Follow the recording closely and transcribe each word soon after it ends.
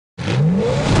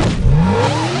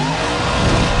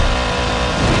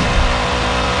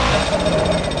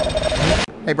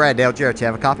Hey, Brad, Dale Jarrett, you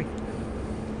have a copy?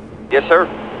 Yes, sir.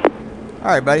 All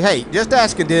right, buddy. Hey, just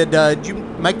asking, did you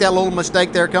make that little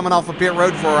mistake there coming off of pit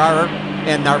road for our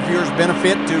and our viewers'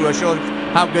 benefit to show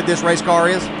how good this race car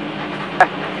is?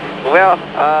 Well,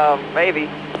 maybe.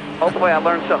 Hopefully I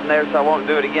learned something there so I won't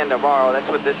do it again tomorrow. That's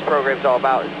what this program's all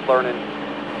about, is learning,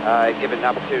 giving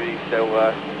opportunities. So,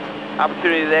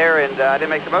 opportunity there, and I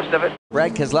didn't make the most of it.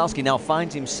 Brad Keselowski now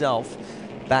finds himself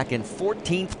back in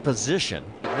 14th position.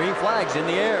 Green flags in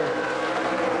the air.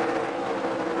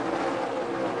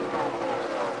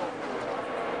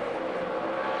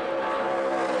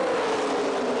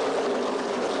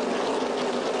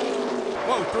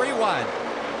 Whoa, 3 wide.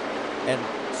 And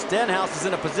Stenhouse is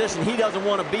in a position he doesn't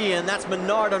want to be in. That's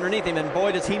Menard underneath him, and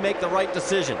boy, does he make the right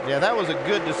decision. Yeah, that was a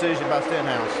good decision by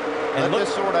Stenhouse. And Let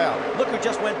this sort out. Look who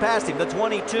just went past him, the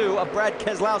 22 of Brad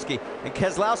Keselowski. And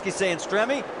Keselowski saying,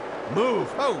 Stremme, move.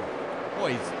 Oh,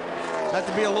 boy, he's got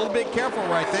to be a little bit careful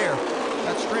right there.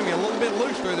 That's Stremme a little bit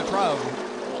loose through the triangle.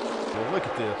 Well, look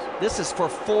at this. This is for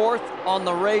 4th on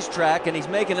the racetrack, and he's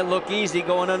making it look easy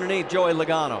going underneath Joey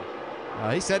Logano.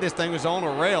 He said this thing was on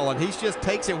a rail, and he just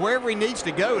takes it wherever he needs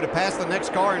to go to pass the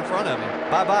next car in front of him.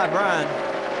 Bye-bye, Brian.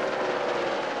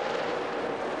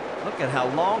 Look at how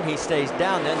long he stays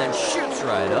down there and then shoots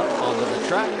right up onto the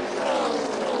track.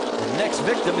 The next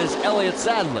victim is Elliott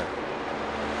Sadler.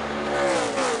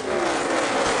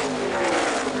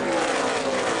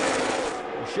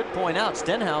 We should point out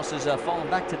Stenhouse is falling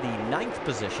back to the 9th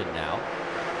position now.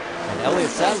 And Elliott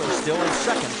Sadler still in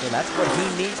 2nd, so that's what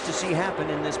he needs to see happen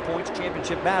in this points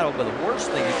championship battle. But the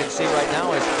worst thing you can see right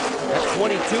now is that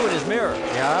 22 in his mirror.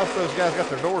 Yeah, I hope those guys got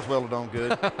their doors welded on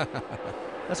good.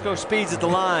 Let's go speeds at the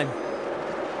line.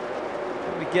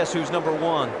 Let me guess who's number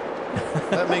 1.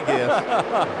 Let me guess.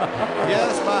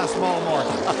 Yes, by a small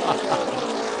margin.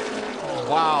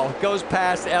 Wow, goes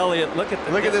past Elliott. Look at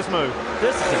this move.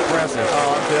 This is impressive.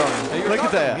 Oh, I'm telling you. Look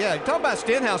at that. Yeah, talk about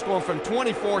Stenhouse going from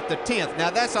 24th to 10th. Now,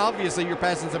 that's obviously you're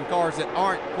passing some cars that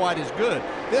aren't quite as good.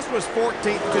 This was 14th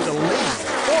to the lead.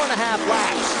 4.5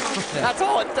 laps. That's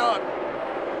all it took.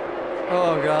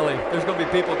 Oh, golly. There's going to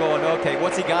be people going, okay,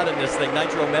 what's he got in this thing?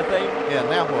 Nitromethane? Yeah,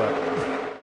 now what?